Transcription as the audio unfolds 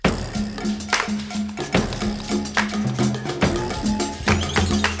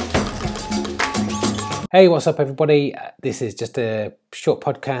Hey, what's up, everybody? This is just a short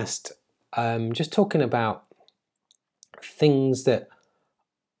podcast, just talking about things that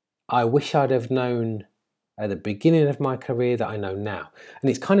I wish I'd have known at the beginning of my career that I know now. And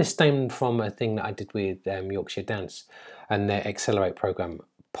it's kind of stemmed from a thing that I did with Yorkshire Dance and their Accelerate program.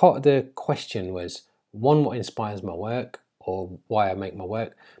 Part of the question was, one, what inspires my work or why I make my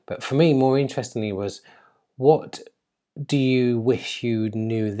work? But for me, more interestingly, was what do you wish you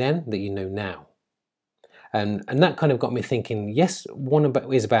knew then that you know now? And that kind of got me thinking, yes,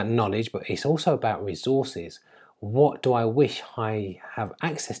 is about knowledge, but it's also about resources. What do I wish I have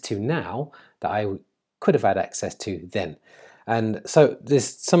access to now that I could have had access to then? And so there's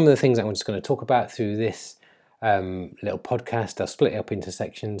some of the things that I'm just going to talk about through this little podcast. I'll split it up into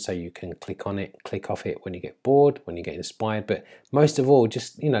sections so you can click on it, click off it when you get bored, when you get inspired. But most of all,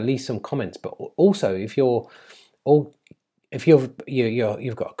 just leave some comments. But also, if you're all if you've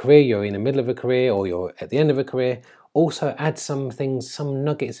got a career, you're in the middle of a career, or you're at the end of a career, also add some things, some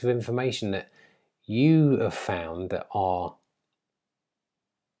nuggets of information that you have found that are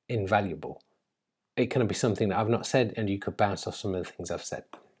invaluable. It can be something that I've not said, and you could bounce off some of the things I've said.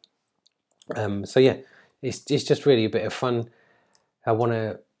 So yeah, it's just really a bit of fun. I want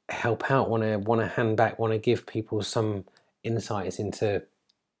to help out, want to hand back, want to give people some insights into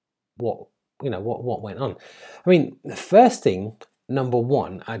what went on. I mean, the first thing, number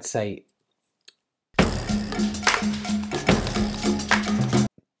one, I'd say,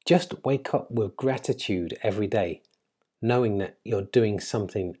 just wake up with gratitude every day, knowing that you're doing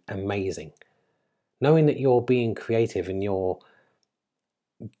something amazing, knowing that you're being creative and you're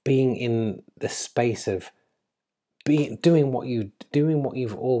being in the space of doing what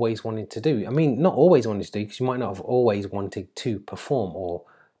you've always wanted to do. I mean, not always wanted to do, because you might not have always wanted to perform or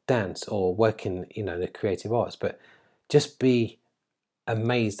dance or work in the creative arts, but just be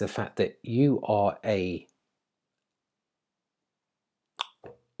amazed the fact that you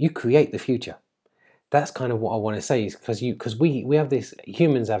create the future. That's kind of what I want to say, is because we have this,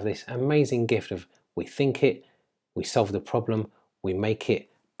 humans have this amazing gift of, we think it, we solve the problem, we make it,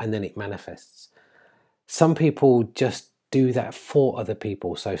 and then it manifests. Some people just do that for other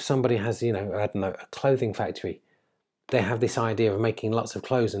people. So if somebody has, I don't know, a clothing factory, they have this idea of making lots of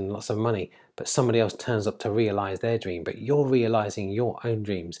clothes and lots of money, but somebody else turns up to realize their dream, but you're realizing your own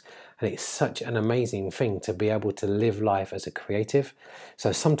dreams. And it's such an amazing thing to be able to live life as a creative.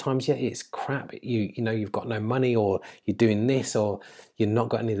 So sometimes, yeah, it's crap. You've got no money, or you're doing this, or you've not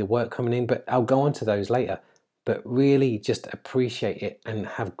got any of the work coming in, but I'll go on to those later. But really just appreciate it and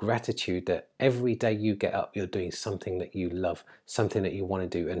have gratitude that every day you get up, you're doing something that you love, something that you want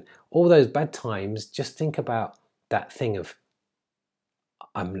to do. And all those bad times, just think about that thing of,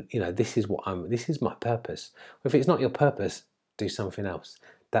 this is my purpose. If it's not your purpose, do something else.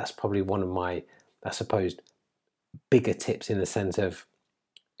 That's probably one of my, I suppose, bigger tips, in the sense of,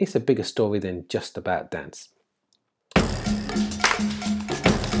 it's a bigger story than just about dance.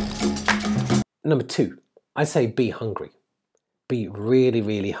 Number two, I say be hungry. Be really,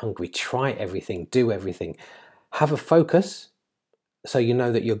 really hungry. Try everything, do everything. Have a focus, so you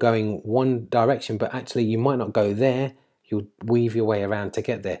know that you're going one direction, but actually you might not go there. You'll weave your way around to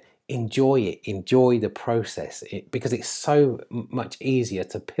get there. Enjoy it. Enjoy the process, because it's so much easier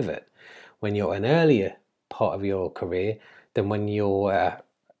to pivot when you're an earlier part of your career than when you're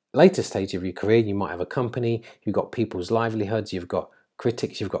later stage of your career. You might have a company, you've got people's livelihoods, you've got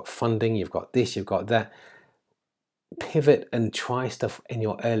critics, you've got funding, you've got this, you've got that. Pivot and try stuff in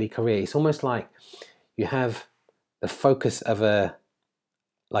your early career. It's almost like you have the focus of a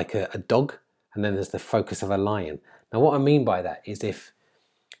dog, and then there's the focus of a lion. Now, what I mean by that is, if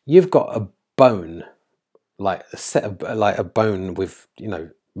you've got a bone, like a bone with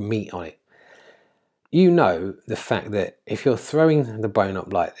meat on it, the fact that if you're throwing the bone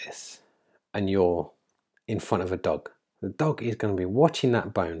up like this and you're in front of a dog, the dog is going to be watching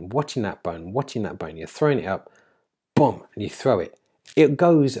that bone, watching that bone, watching that bone. You're throwing it up, boom, and you throw it. It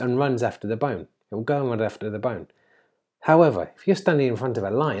goes and runs after the bone. It will go and run after the bone. However, if you're standing in front of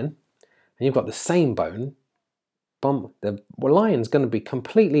a lion and you've got the same bone, boom, the lion's going to be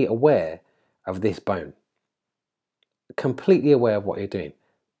completely aware of this bone, completely aware of what you're doing.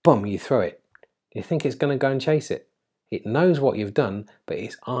 Boom, you throw it. You think it's going to go and chase it. It knows what you've done, but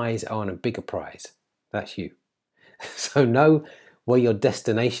its eyes are on a bigger prize. That's you. So know where your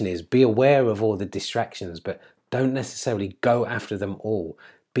destination is. Be aware of all the distractions, but don't necessarily go after them all.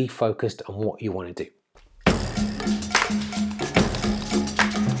 Be focused on what you want to do.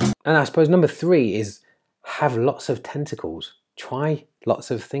 And I suppose number three is, have lots of tentacles. Try lots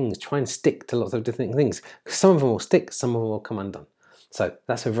of things. Try and stick to lots of different things. Some of them will stick, some of them will come undone. So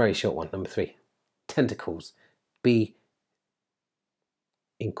that's a very short one, number three. tentacles. Be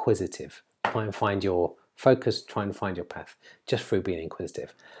inquisitive. Try and find your focus, try and find your path just through being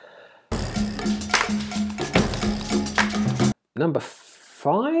inquisitive. Number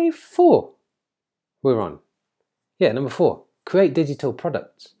 4 we're on. Yeah, number 4, create digital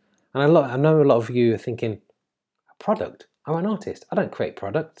products. And I know a lot of you are thinking, a product? I'm an artist, I don't create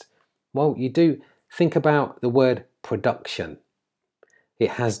products. Well, you do. Think about the word production.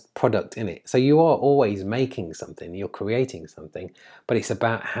 It has product in it. So you are always making something, you're creating something, but it's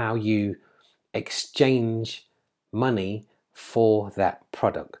about how you exchange money for that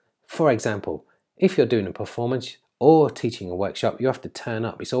product. For example, if you're doing a performance or teaching a workshop, you have to turn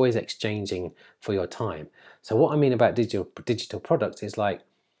up. It's always exchanging for your time. So what I mean about digital products is like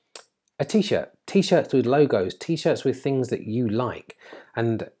a t-shirt, t-shirts with logos, t-shirts with things that you like.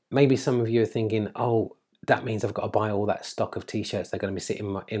 And maybe some of you are thinking, oh, that means I've got to buy all that stock of t-shirts. They're going to be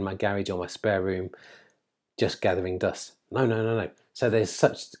sitting in my garage or my spare room just gathering dust. No. So there's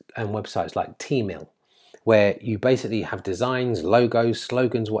such websites like T-Mill, where you basically have designs, logos,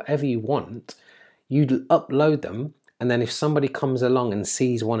 slogans, whatever you want. You upload them, and then if somebody comes along and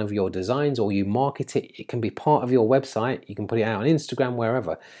sees one of your designs, or you market it, it can be part of your website. You can put it out on Instagram,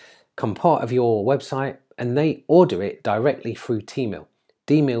 wherever. Come part of your website, and they order it directly through T-Mill.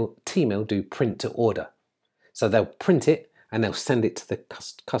 T-Mill do print to order. So they'll print it and they'll send it to the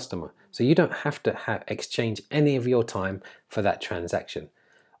customer. So you don't have to exchange any of your time for that transaction.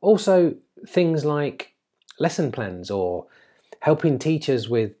 Also, things like lesson plans, or helping teachers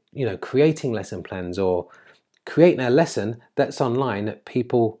with, creating lesson plans, or creating a lesson that's online that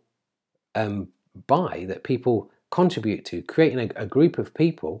people buy, that people contribute to, creating a group of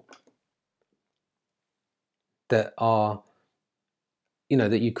people that are,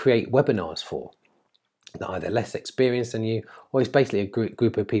 that you create webinars for, that are either less experienced than you, or it's basically a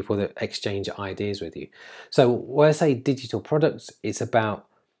group of people that exchange ideas with you. So when I say digital products, it's about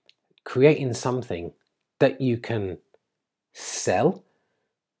creating something that you can sell.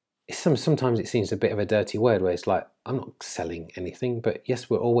 Sometimes it seems a bit of a dirty word, where it's like, I'm not selling anything, but yes,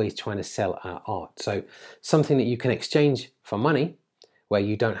 we're always trying to sell our art. So something that you can exchange for money, where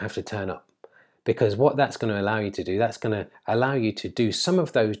you don't have to turn up. Because what that's going to allow you to do, that's going to allow you to do some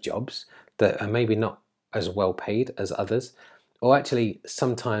of those jobs that are maybe not as well paid as others, or actually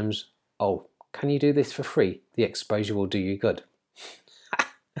sometimes, oh, can you do this for free? The exposure will do you good.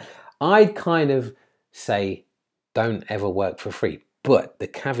 I'd kind of say don't ever work for free, but the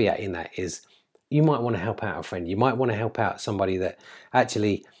caveat in that is you might want to help out a friend. You might want to help out somebody that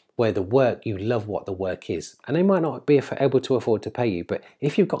actually, where the work, you love what the work is, and they might not be able to afford to pay you. But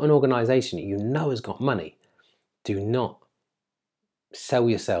if you've got an organization that you know has got money, do not sell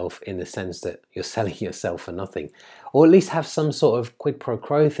yourself in the sense that you're selling yourself for nothing, or at least have some sort of quid pro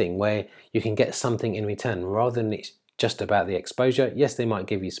quo thing where you can get something in return, rather than it's just about the exposure. Yes, they might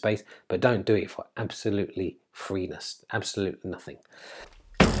give you space, but don't do it for absolutely freeness, absolute nothing.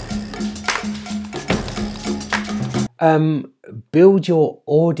 Build your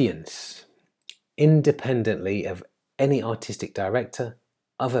audience independently of any artistic director,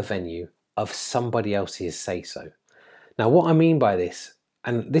 of a venue, of somebody else's say-so. Now, what I mean by this,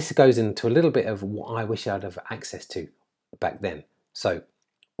 and this goes into a little bit of what I wish I'd have access to back then. So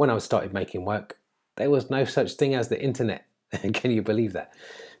when I started making work, there was no such thing as the internet. Can you believe that?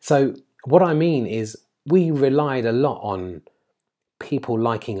 So what I mean is, we relied a lot on people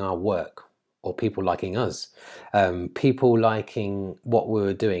liking our work, or people liking us, people liking what we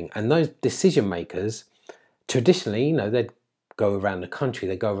were doing. And those decision makers, traditionally, they'd go around the country,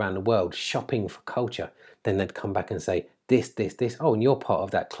 they'd go around the world shopping for culture. Then they'd come back and say, this. Oh, and you're part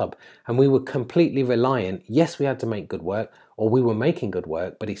of that club. And we were completely reliant. Yes, we had to make good work, or we were making good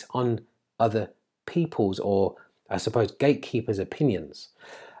work, but it's on other people's, or I suppose, gatekeepers' opinions.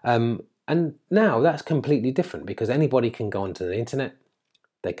 And now that's completely different, because anybody can go onto the internet,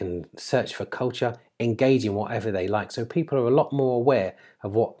 they can search for culture, engage in whatever they like. So people are a lot more aware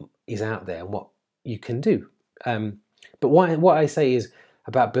of what is out there and what you can do. But what I say is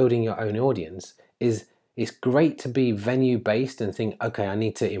about building your own audience is, it's great to be venue based and think, okay, I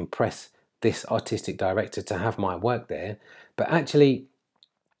need to impress this artistic director to have my work there. But actually,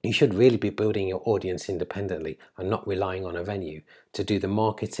 you should really be building your audience independently and not relying on a venue to do the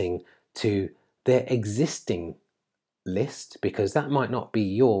marketing to their existing list, because that might not be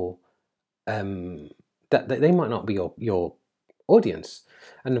your that they might not be your audience.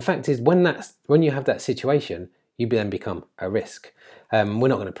 And the fact is, when you have that situation, you then become a risk. We're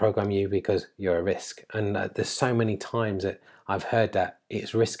not going to program you because you're a risk. And there's so many times that I've heard that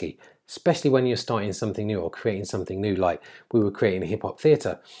it's risky, especially when you're starting something new or creating something new. Like we were creating hip hop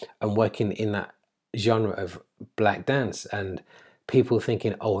theatre and working in that genre of black dance, and people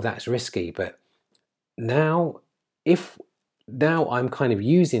thinking, oh, that's risky. But now, if now I'm kind of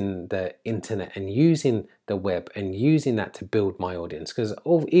using the internet and using the web and using that to build my audience, because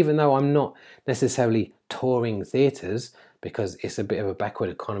even though I'm not necessarily touring theaters, because it's a bit of a backward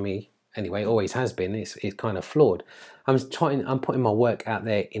economy anyway, always has been, it's kind of flawed. I'm putting my work out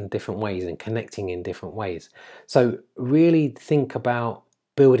there in different ways and connecting in different ways. So really think about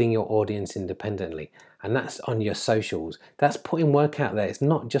building your audience independently, and that's on your socials. That's putting work out there. It's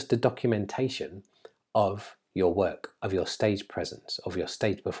not just a documentation of your work, of your stage presence, of your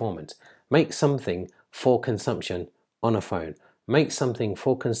stage performance. Make something for consumption on a phone. Make something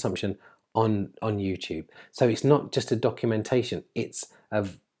for consumption on YouTube. So it's not just a documentation. It's a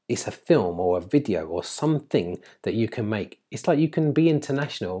film or a video or something that you can make. It's like you can be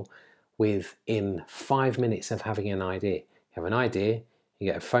international within 5 minutes of having an idea. You have an idea, you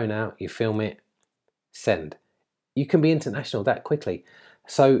get a phone out, you film it, send. You can be international that quickly.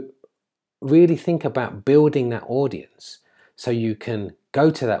 So really think about building that audience so you can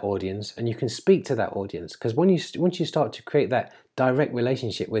go to that audience and you can speak to that audience, because once you start to create that direct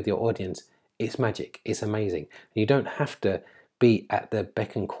relationship with your audience, it's magic, it's amazing. You don't have to be at the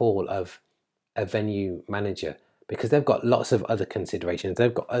beck and call of a venue manager, because they've got lots of other considerations.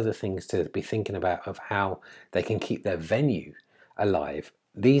 They've got other things to be thinking about of how they can keep their venue alive.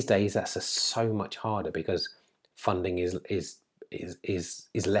 These days that's so much harder because funding is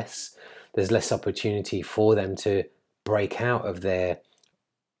less. There's less opportunity for them to break out of their,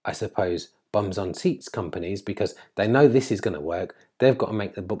 I suppose, bums on seats companies, because they know this is going to work. They've got to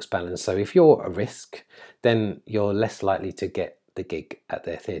make the books balance. So if you're a risk, then you're less likely to get the gig at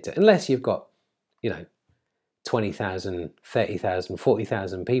their theatre, unless you've got, 20,000, 30,000,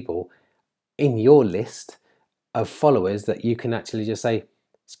 40,000 people in your list of followers that you can actually just say,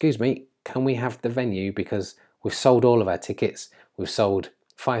 excuse me, can we have the venue, because we've sold all of our tickets, we've sold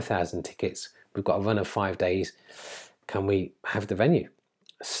 5,000 tickets, we've got a run of 5 days, can we have the venue?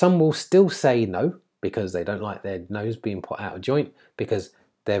 Some will still say no, because they don't like their nose being put out of joint, because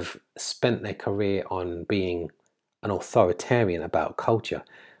they've spent their career on being an authoritarian about culture,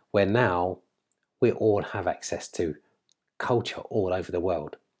 where now we all have access to culture all over the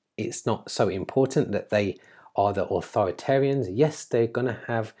world. It's not so important that they are the authoritarians. Yes, they're going to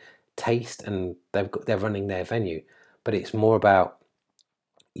have taste and they're running their venue, but it's more about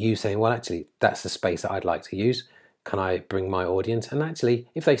you saying, well, actually, that's the space that I'd like to use. Can I bring my audience? And actually,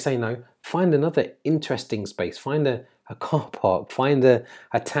 if they say no, find another interesting space. Find a car park, find a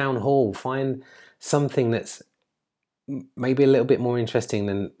town hall, find something that's maybe a little bit more interesting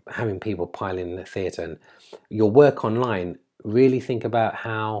than having people pile in the theatre. And your work online, really think about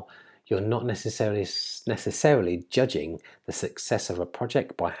how you're not necessarily judging the success of a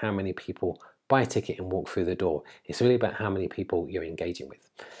project by how many people buy a ticket and walk through the door. It's really about how many people you're engaging with.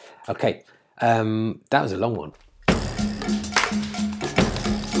 Okay, that was a long one.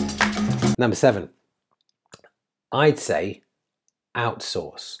 Number 7, I'd say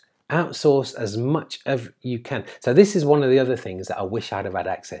outsource. Outsource as much as you can. So this is one of the other things that I wish I'd have had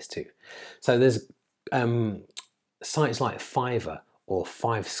access to. So there's sites like Fiverr or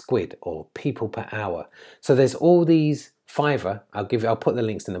 5Squid or People Per Hour. So there's all these. Fiverr, I'll put the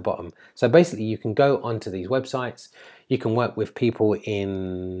links in the bottom. So basically you can go onto these websites, you can work with people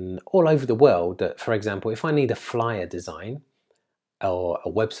in all over the world that, for example, if I need a flyer design or a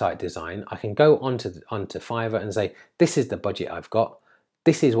website design, I can go onto Fiverr and say, this is the budget I've got,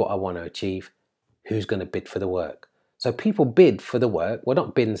 this is what I want to achieve, who's going to bid for the work? So people bid for the work, well,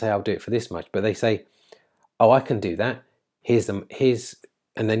 not bid and say I'll do it for this much, but they say, oh, I can do that,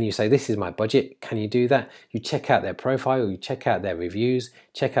 and then you say, this is my budget, can you do that? You check out their profile, you check out their reviews,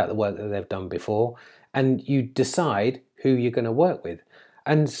 check out the work that they've done before, and you decide who you're going to work with.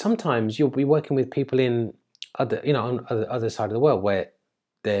 And sometimes you'll be working with people in on other side of the world where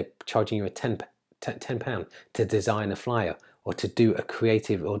they're charging you a £10 to design a flyer or to do a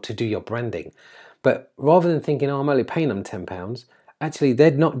creative or to do your branding. But rather than thinking, oh, I'm only paying them £10, actually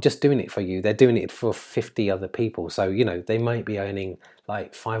they're not just doing it for you, they're doing it for 50 other people. So, they might be earning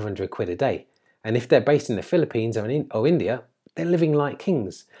like 500 quid a day. And if they're based in the Philippines or India, they're living like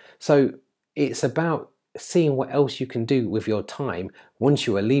kings. So it's about seeing what else you can do with your time once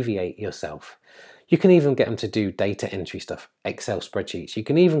you alleviate yourself. You can even get them to do data entry stuff, Excel spreadsheets. You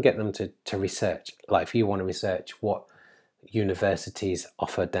can even get them to research. Like if you want to research what universities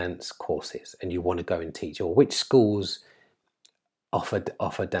offer dance courses and you want to go and teach, or which schools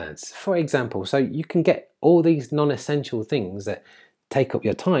offer dance, for example. So you can get all these non-essential things that take up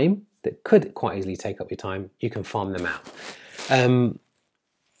your time, that could quite easily take up your time. You can farm them out.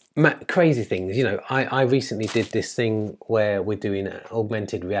 Crazy things, I recently did this thing where we're doing an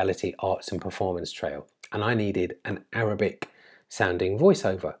augmented reality arts and performance trail, and I needed an Arabic sounding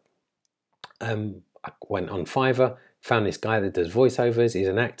voiceover. I went on Fiverr, found this guy that does voiceovers, he's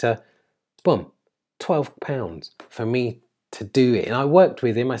an actor. Boom, £12 for me to do it. And I worked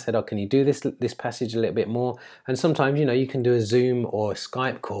with him. I said, "Oh, can you do this passage a little bit more?" And sometimes, you can do a Zoom or a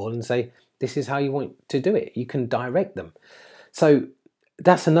Skype call and say, "This is how you want to do it." You can direct them. So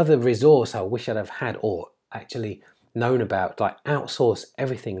that's another resource I wish I'd have had, or actually known about. Like, outsource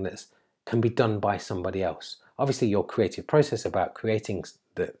everything that can be done by somebody else. Obviously, your creative process about creating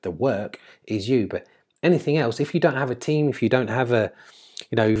the work is you, but anything else, if you don't have a team, if you don't have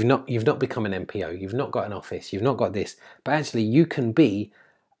you've not become an MPO, you've not got an office, you've not got this, but actually you can be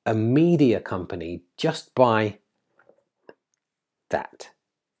a media company just by that,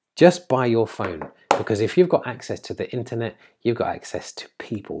 just by your phone. Because if you've got access to the internet, you've got access to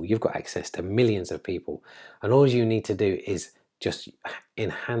people, you've got access to millions of people, and all you need to do is just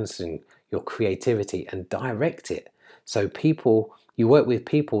enhancing your creativity and direct it. So you work with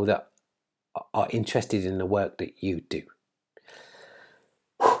people that are interested in the work that you do.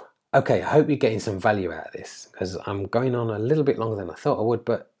 Okay, I hope you're getting some value out of this, because I'm going on a little bit longer than I thought I would,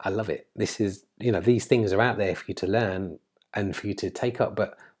 but I love it. These things are out there for you to learn and for you to take up.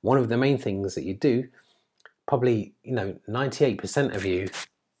 But one of the main things that you do, probably, 98% of you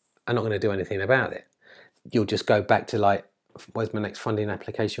are not going to do anything about it. You'll just go back to, like, where's my next funding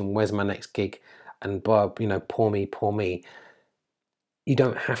application? Where's my next gig? And Bob, poor me, poor me. You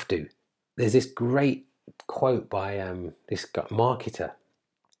don't have to. There's this great quote by this marketer,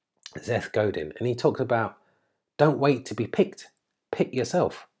 Seth Godin, and he talks about, don't wait to be picked, pick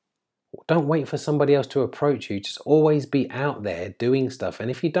yourself. Don't wait for somebody else to approach you. Just always be out there doing stuff. And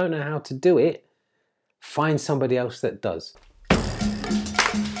if you don't know how to do it, find somebody else that does.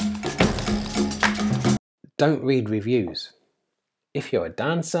 Don't read reviews. If you're a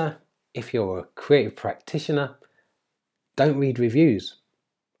dancer, if you're a creative practitioner, don't read reviews.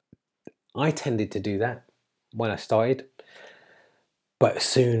 I tended to do that when I started, but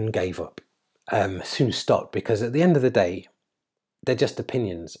soon gave up, soon stopped, because at the end of the day, they're just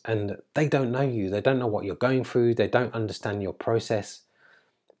opinions and they don't know you. They don't know what you're going through. They don't understand your process.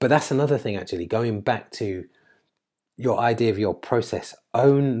 But that's another thing, actually, going back to your idea of your process.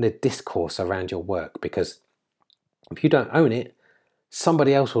 Own the discourse around your work, because if you don't own it,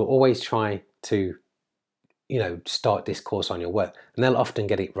 somebody else will always try to, start discourse on your work, and they'll often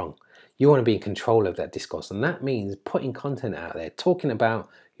get it wrong. You want to be in control of that discourse, and that means putting content out there, talking about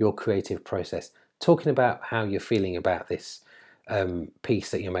your creative process, talking about how you're feeling about this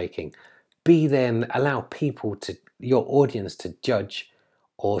piece that you're making. Be there and allow your audience to judge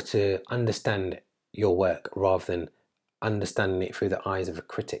or to understand your work, rather than understanding it through the eyes of a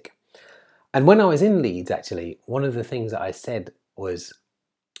critic. And when I was in Leeds, actually, one of the things that I said was,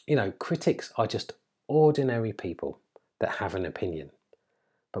 critics are just ordinary people that have an opinion.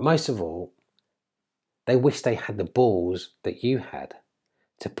 But most of all, they wish they had the balls that you had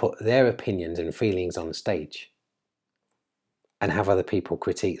to put their opinions and feelings on stage and have other people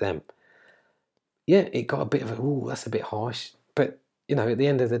critique them. Yeah, it got a bit of that's a bit harsh. But, at the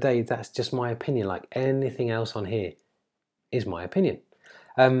end of the day, that's just my opinion. Like anything else on here is my opinion.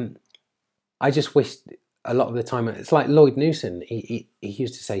 I just wish a lot of the time, it's like Lloyd Newson. He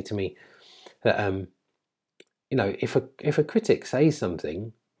used to say to me that, if a critic says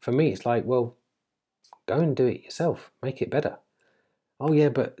something, for me, it's like, well, go and do it yourself. Make it better. Oh yeah,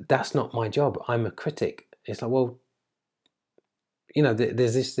 but that's not my job. I'm a critic. It's like, well,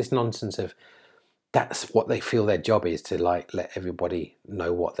 there's this nonsense of, that's what they feel their job is, to, like, let everybody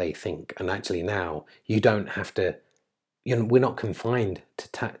know what they think. And actually now you don't have to, we're not confined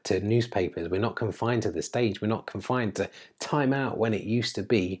to newspapers. We're not confined to the stage. We're not confined to Time Out when it used to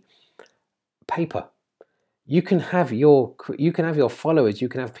be paper. You can have your followers. You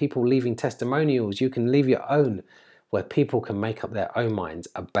can have people leaving testimonials. You can leave your own, where people can make up their own minds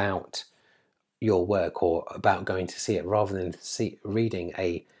about your work or about going to see it, rather than reading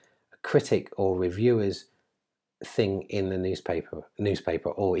a critic or reviewer's thing in the newspaper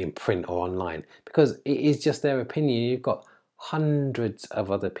or in print or online, because it is just their opinion. You've got hundreds of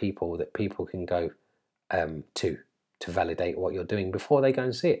other people that people can go to validate what you're doing before they go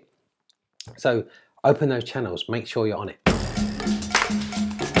and see it. So open those channels, make sure you're on it.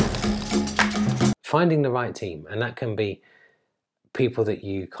 Finding the right team, and that can be people that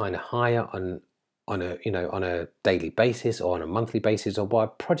you kind of hire on a daily basis or on a monthly basis or by a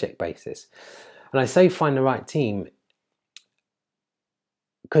project basis. And I say find the right team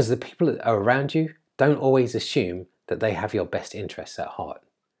because the people that are around you don't always assume that they have your best interests at heart.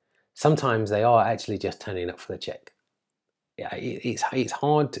 Sometimes they are actually just turning up for the check. Yeah, it's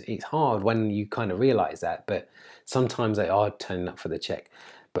hard. It's hard when you kind of realize that, but sometimes they are turning up for the check.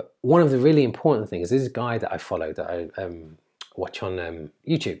 But one of the really important things, this guy that I follow, that I watch on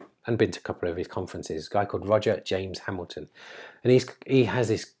YouTube and been to a couple of his conferences, a guy called Roger James Hamilton, and he has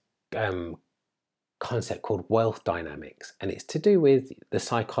this concept called wealth dynamics, and it's to do with the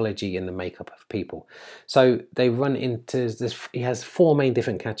psychology and the makeup of people. So they run into this. He has four main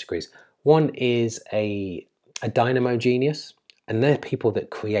different categories. One is a dynamo genius, and they're people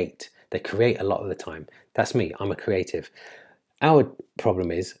that create. They create a lot of the time. That's me. I'm a creative. Our problem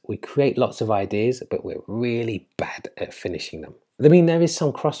is we create lots of ideas, but we're really bad at finishing them. I mean, there is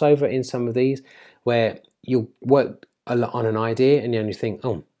some crossover in some of these where you'll work a lot on an idea and then you think,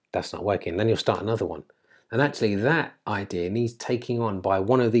 oh, that's not working. Then you'll start another one. And actually, that idea needs taking on by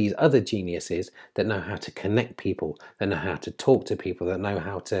one of these other geniuses that know how to connect people, that know how to talk to people, that know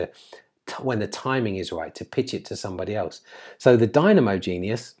how to, when the timing is right, to pitch it to somebody else. So the dynamo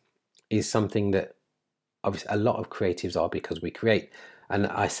genius is something that obviously a lot of creatives are, because we create. And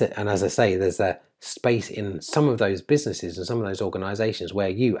as I say, there's a space in some of those businesses and some of those organizations where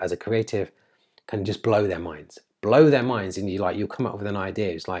you, as a creative, can just blow their minds, and you'll come up with an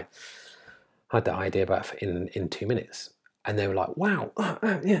idea. It's like, I had that idea about in 2 minutes, and they were like, wow,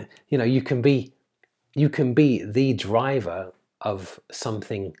 yeah, you can be the driver of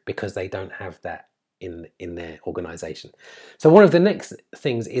something because they don't have that in their organization. So one of the next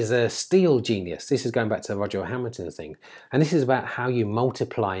things is a steel genius. This is going back to the Roger Hamilton thing, and this is about how you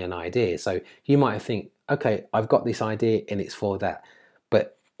multiply an idea. So you might think, okay, I've got this idea and it's for that,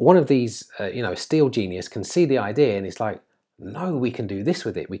 but one of these, a steel genius can see the idea and it's like, no, we can do this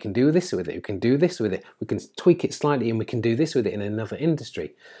with it. We can do this with it. We can do this with it. We can tweak it slightly and we can do this with it in another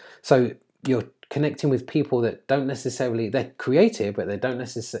industry. So you're connecting with people that don't necessarily, they're creative, but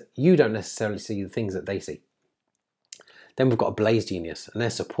you don't necessarily see the things that they see. Then we've got a blaze genius, and they're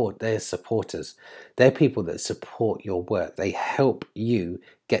supporters. They're people that support your work. They help you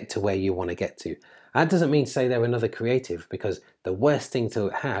get to where you want to get to. That doesn't mean say they're another creative, because the worst thing to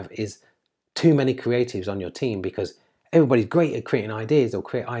have is too many creatives on your team, because everybody's great at creating ideas, or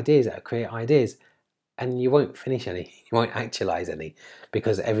create ideas, and you won't finish any, you won't actualize any,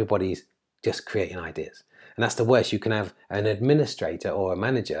 because everybody's just creating ideas. And that's the worst. You can have an administrator or a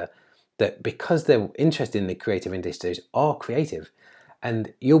manager that, because they're interested in the creative industries, are creative,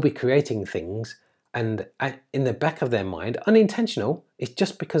 and you'll be creating things, and in the back of their mind, unintentional, it's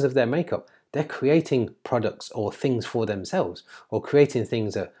just because of their makeup, they're creating products or things for themselves, or creating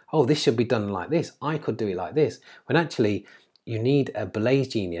things that, oh, this should be done like this, I could do it like this, when actually you need a blaze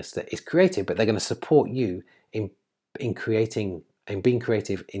genius that is creative, but they're going to support you in creating and being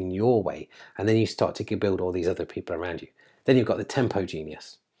creative in your way. And then you start to build all these other people around you. Then you've got the tempo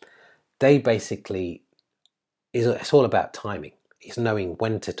genius. They basically, it's all about timing. It's knowing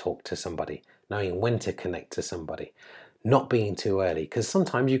when to talk to somebody, knowing when to connect to somebody, not being too early. Because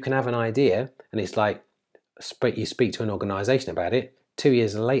sometimes you can have an idea and it's like, you speak to an organization about it, 2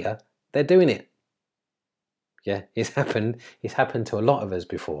 years later, they're doing it. Yeah, it's happened to a lot of us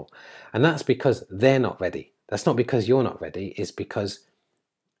before. And that's because they're not ready. That's not because you're not ready. It's because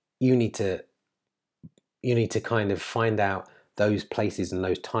you need to kind of find out those places and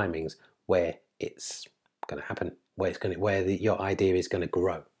those timings where it's going to happen, where your idea is going to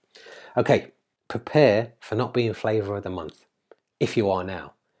grow. Okay, prepare for not being flavor of the month, if you are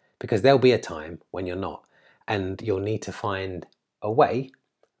now, because there'll be a time when you're not, and you'll need to find a way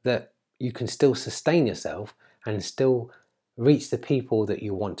that you can still sustain yourself and still reach the people that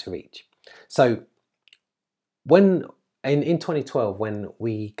you want to reach. So when in 2012, when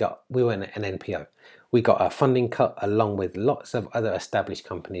we were an NPO, we got our funding cut, along with lots of other established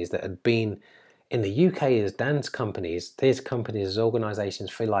companies that had been in the UK as dance companies. There's companies as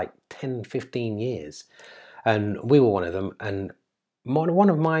organizations for like 10, 15 years. And we were one of them. And one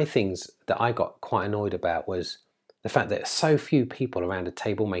of my things that I got quite annoyed about was the fact that so few people around a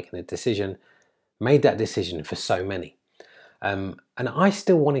table making a decision made that decision for so many. And I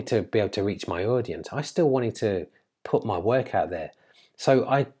still wanted to be able to reach my audience. I still wanted to put my work out there. So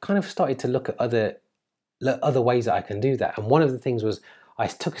I kind of started to look at other ways that I can do that. And one of the things was I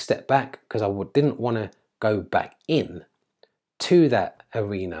took a step back, because I didn't want to go back in to that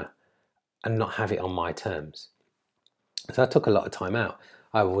arena and not have it on my terms. So I took a lot of time out.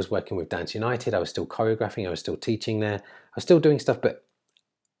 I was working with Dance United. I was still choreographing. I was still teaching there. I was still doing stuff, but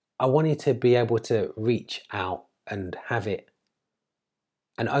I wanted to be able to reach out and have it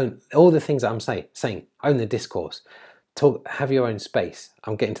and own all the things that I'm saying, own the discourse, have your own space.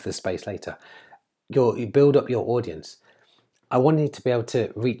 I'm getting to the space later. You build up your audience. I wanted to be able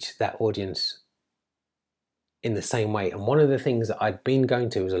to reach that audience in the same way. And one of the things that I'd been going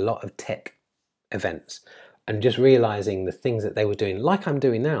to was a lot of tech events and just realizing the things that they were doing, like I'm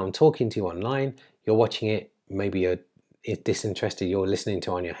doing now. I'm talking to you online, you're watching it, maybe you're disinterested, you're listening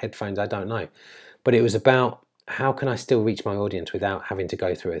to it on your headphones, I don't know. But it was about how can I still reach my audience without having to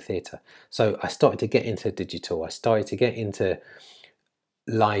go through a theatre. So I started to get into digital, I started to get into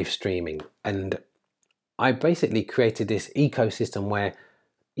live streaming, and I basically created this ecosystem where,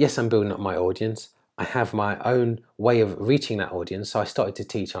 yes, I'm building up my audience. I have my own way of reaching that audience. So I started to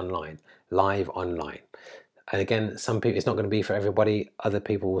teach online, live online. And again, some people, it's not going to be for everybody. Other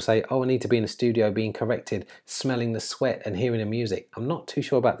people will say, oh, I need to be in a studio being corrected, smelling the sweat and hearing the music. I'm not too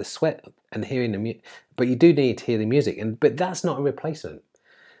sure about the sweat and hearing the music, but you do need to hear the music. But that's not a replacement.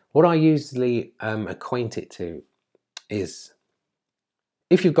 What I usually acquaint it to is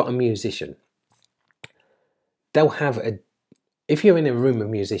if you've got a musician, they'll have if you're in a room of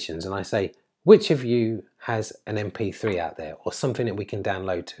musicians and I say, which of you has an MP3 out there or something that we can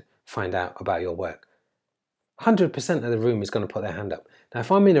download to find out about your work? 100% of the room is going to put their hand up. Now,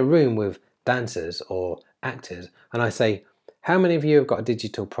 if I'm in a room with dancers or actors and I say, how many of you have got a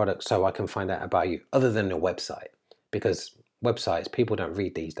digital product so I can find out about you other than a website? Because websites, people don't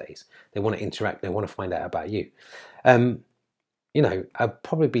read these days. They want to interact. They want to find out about you. I'd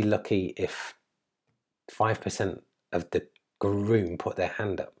probably be lucky if 5% of the room put their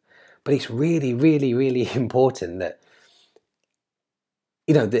hand up. But it's really, really, really important that,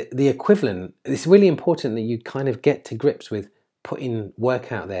 the equivalent, it's really important that you kind of get to grips with putting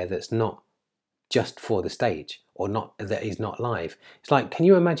work out there that's not just for the stage or not, that is not live. It's like, can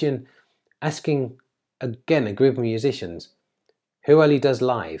you imagine asking, again, a group of musicians, who only does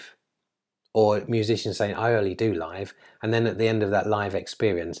live? Or musicians saying, I only do live. And then at the end of that live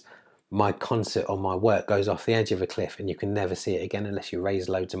experience, my concert or my work goes off the edge of a cliff and you can never see it again unless you raise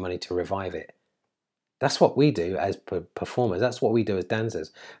loads of money to revive it. That's what we do as performers. That's what we do as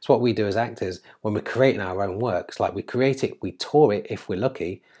dancers. It's what we do as actors when we're creating our own works. Like we create it, we tour it if we're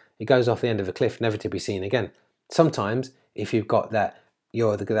lucky. It goes off the end of a cliff, never to be seen again. Sometimes, if you've got that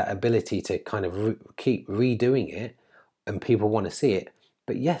ability to kind of keep redoing it, and people want to see it.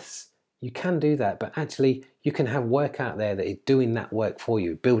 But yes, you can do that. But actually, you can have work out there that is doing that work for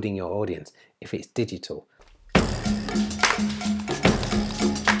you, building your audience. If it's digital,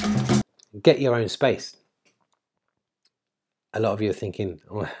 get your own space. A lot of you are thinking,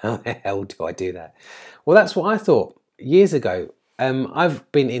 oh, how the hell do I do that? Well, that's what I thought years ago.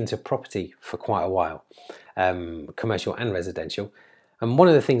 I've been into property for quite a while, commercial and residential. And one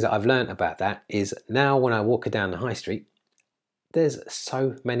of the things that I've learned about that is now when I walk down the high street, there's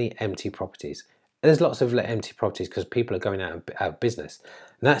so many empty properties. There's lots of empty properties because people are going out of business.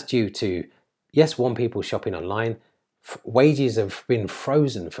 And that's due to, yes, one, people shopping online. Wages have been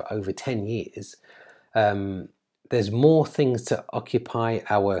frozen for over 10 years. There's more things to occupy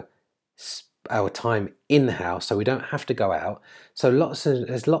our time in the house, so we don't have to go out. So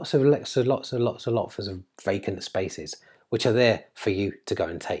there's lots of vacant spaces which are there for you to go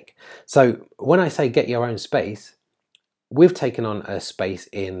and take. So when I say get your own space, we've taken on a space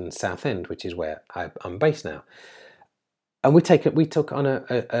in Southend, which is where I'm based now, and we took on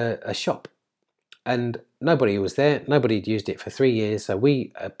a shop, and nobody was there. Nobody had used it for 3 years, so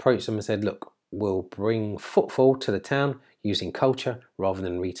we approached them and said, look, we'll bring footfall to the town using culture rather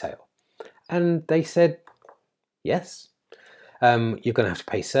than retail. And they said, yes. You're going to have to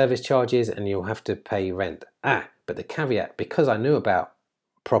pay service charges and you'll have to pay rent. But the caveat, because I knew about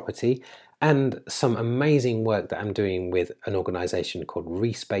property and some amazing work that I'm doing with an organisation called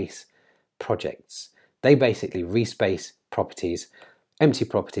Respace Projects. They basically respace properties, empty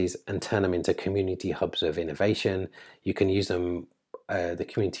properties, and turn them into community hubs of innovation. You can use them, the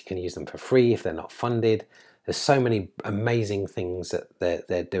community can use them for free if they're not funded. There's so many amazing things that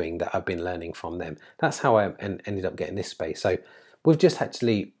they're doing that I've been learning from them. That's how I ended up getting this space. So we've just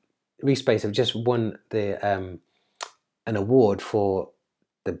actually, Respace have just won an award for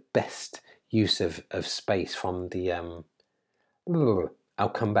the best use of space from the I'll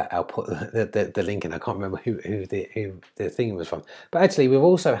come back. I'll put the link in. I can't remember who the thing was from. But actually, we've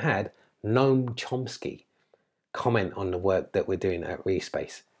also had Noam Chomsky comment on the work that we're doing at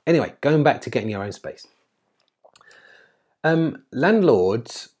Respace. Anyway, going back to getting your own space.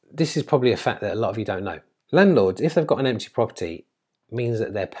 Landlords, this is probably a fact that a lot of you don't know. Landlords, if they've got an empty property, means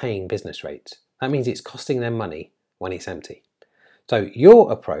that they're paying business rates. That means it's costing them money when it's empty. So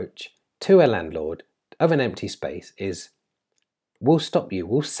your approach to a landlord of an empty space is, we'll stop you,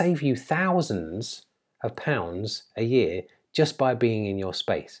 we'll save you thousands of pounds a year just by being in your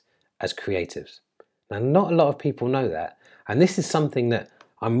space as creatives. Now, not a lot of people know that. And this is something that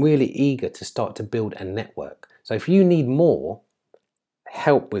I'm really eager to start to build a network. So if you need more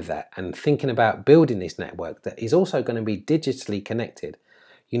help with that and thinking about building this network that is also going to be digitally connected,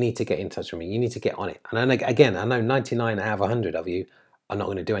 you need to get in touch with me. You need to get on it. And again, I know 99 out of 100 of you are not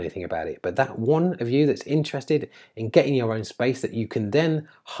going to do anything about it. But that one of you that's interested in getting your own space that you can then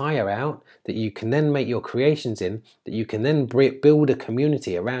hire out, that you can then make your creations in, that you can then build a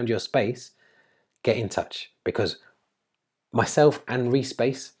community around your space, get in touch. Because myself and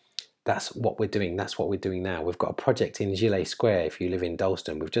Respace, that's what we're doing. That's what we're doing now. We've got a project in Gillet Square if you live in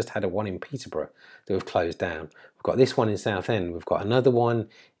Dalston. We've just had a one in Peterborough that we've closed down. We've got this one in Southend. We've got another one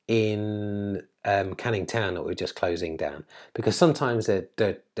in Canning Town that we're just closing down. Because sometimes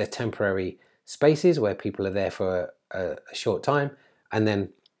they're temporary spaces where people are there for a short time and then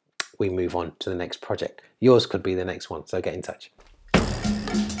we move on to the next project. Yours could be the next one, so get in touch.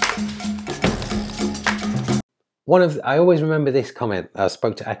 I always remember this comment. I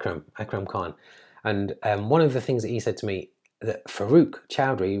spoke to Akram Khan, and one of the things that he said to me, that Farooq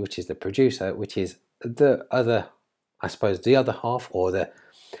Chowdhury, which is the producer, which is the other, I suppose, the other half or the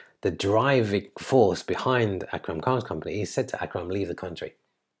driving force behind Akram Khan's company, he said to Akram, leave the country.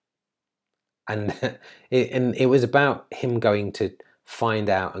 And it was about him going to find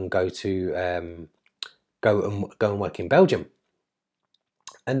out and go and work in Belgium.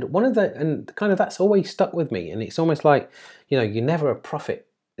 And kind of that's always stuck with me. And it's almost like, you're never a prophet.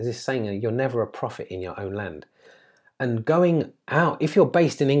 There's this saying, you're never a prophet in your own land. And going out, if you're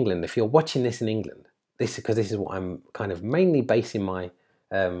based in England, if you're watching this in England, because this is what I'm kind of mainly basing my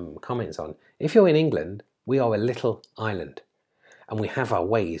comments on. If you're in England, we are a little island and we have our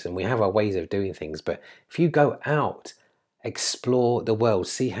ways of doing things. But if you go out, explore the world,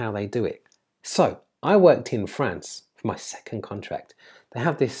 see how they do it. So I worked in France for my second contract. They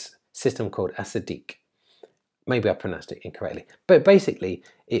have this system called Asadiq. Maybe I pronounced it incorrectly. But basically,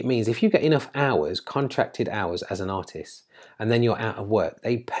 it means if you get enough hours, contracted hours as an artist, and then you're out of work,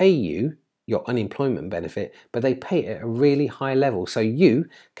 they pay you your unemployment benefit, but they pay it at a really high level. So you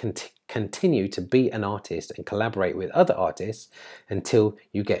can continue to be an artist and collaborate with other artists until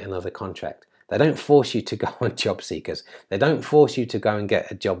you get another contract. They don't force you to go on job seekers. They don't force you to go and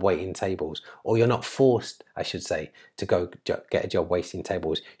get a job waiting tables, or you're not forced, I should say, to go get a job waiting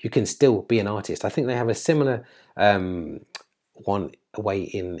tables. You can still be an artist. I think they have a similar one away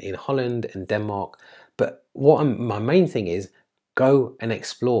in Holland and Denmark. But my main thing is, go and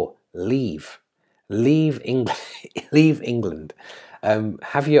explore. Leave England. Leave England.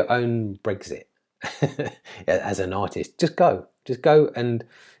 Have your own Brexit as an artist. Just go and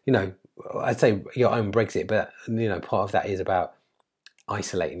I'd say your own Brexit, but part of that is about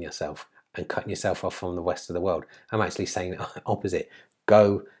isolating yourself and cutting yourself off from the rest of the world. I'm actually saying the opposite.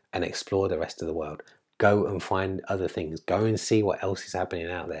 Go and explore the rest of the world. Go and find other things. Go and see what else is happening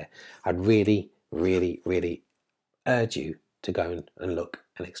out there. I'd really, really, really urge you to go and look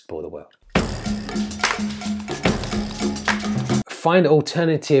and explore the world. Find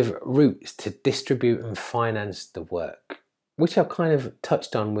alternative routes to distribute and finance the work, which I've kind of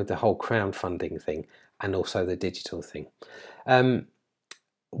touched on with the whole crowdfunding thing and also the digital thing.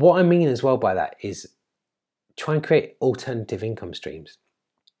 What I mean as well by that is try and create alternative income streams.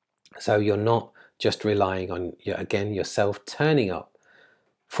 So you're not just relying on, yourself turning up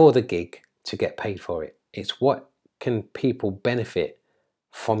for the gig to get paid for it. It's what can people benefit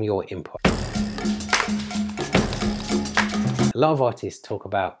from your input. A lot of artists talk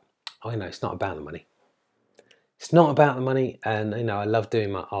about, it's not about the money. It's not about the money, and I love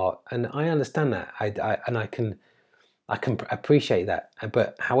doing my art, and I understand that. I can appreciate that.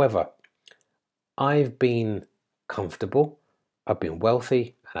 But however, I've been comfortable, I've been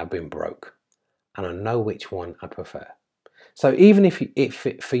wealthy, and I've been broke, and I know which one I prefer. So even if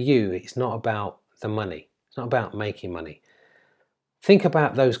for you, it's not about the money, it's not about making money. Think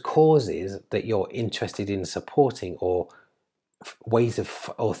about those causes that you're interested in supporting, or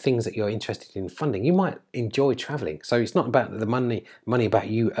or things that you're interested in funding. You might enjoy traveling, so it's not about the money about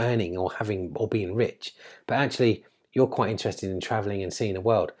you earning or being rich, but actually you're quite interested in traveling and seeing the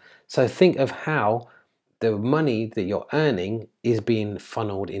world. So think of how the money that you're earning is being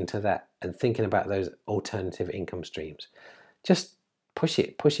funneled into that, and thinking about those alternative income streams. Just push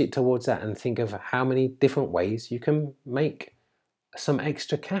it towards that, and think of how many different ways you can make some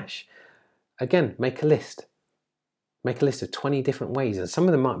extra cash. Again, make a list of 20 different ways, and some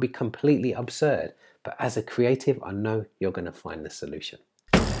of them might be completely absurd, but as a creative, I know you're going to find the solution.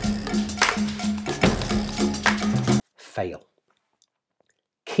 Fail.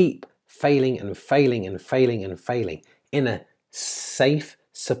 Keep failing and failing and failing and failing in a safe,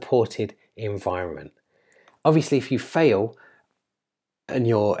 supported environment. Obviously, if you fail and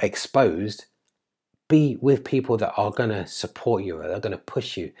you're exposed, be with people that are going to support you, that are going to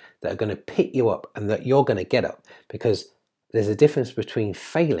push you, that are going to pick you up, and that you're going to get up, because there's a difference between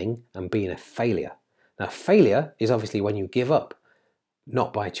failing and being a failure. Now, failure is obviously when you give up,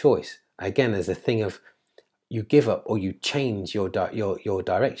 not by choice. Again, there's a thing of you give up or you change your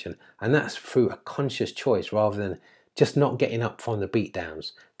direction, and that's through a conscious choice rather than just not getting up from the beat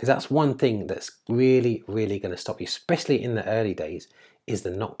downs, because that's one thing that's really going to stop you, especially in the early days, is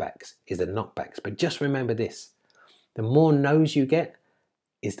the knockbacks. But just remember this: the more no's you get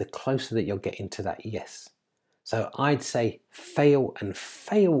is the closer that you're getting to that yes. So I'd say fail, and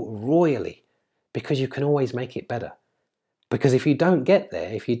fail royally, because you can always make it better. Because if you don't get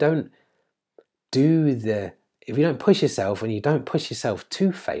there, if you don't push yourself, and you don't push yourself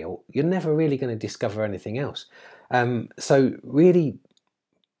to fail, you're never really going to discover anything else. So really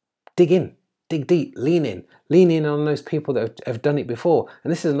dig in, dig deep, lean in on those people that have done it before.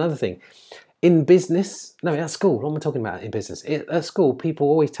 And this is another thing. In business, no, at school, what am I talking about in business? At school, people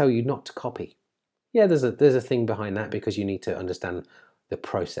always tell you not to copy. Yeah, there's a thing behind that, because you need to understand the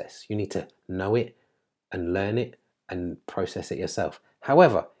process. You need to know it and learn it and process it yourself.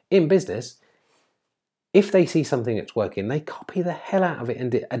 However, in business, if they see something that's working, they copy the hell out of it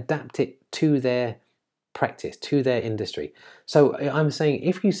and adapt it to their practice, to their industry. So I'm saying,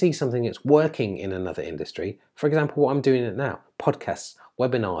 if you see something that's working in another industry, for example, what I'm doing it now, podcasts,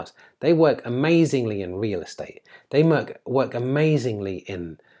 webinars, they work amazingly in real estate. They work amazingly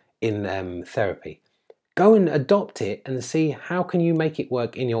in therapy. Go and adopt it and see how can you make it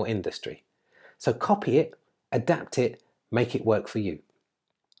work in your industry. So copy it, adapt it, make it work for you.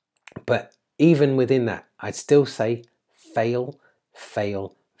 But even within that, I'd still say fail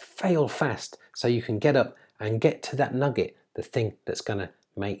fast, so you can get up and get to that nugget, the thing that's going to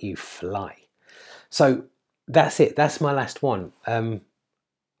make you fly. So that's it. That's my last one.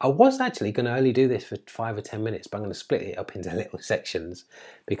 I was actually going to only do this for 5 or 10 minutes, but I'm going to split it up into little sections,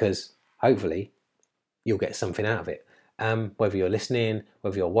 because hopefully you'll get something out of it. Whether you're listening,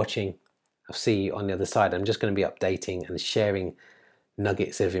 whether you're watching, I'll see you on the other side. I'm just going to be updating and sharing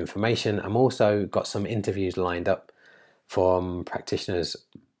nuggets of information. I'm also got some interviews lined up from practitioners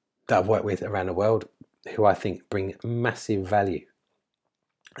that I've worked with around the world, who I think bring massive value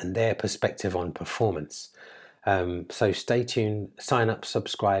and their perspective on performance. So stay tuned, sign up,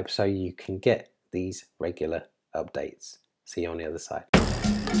 subscribe, so you can get these regular updates. See you on the other side.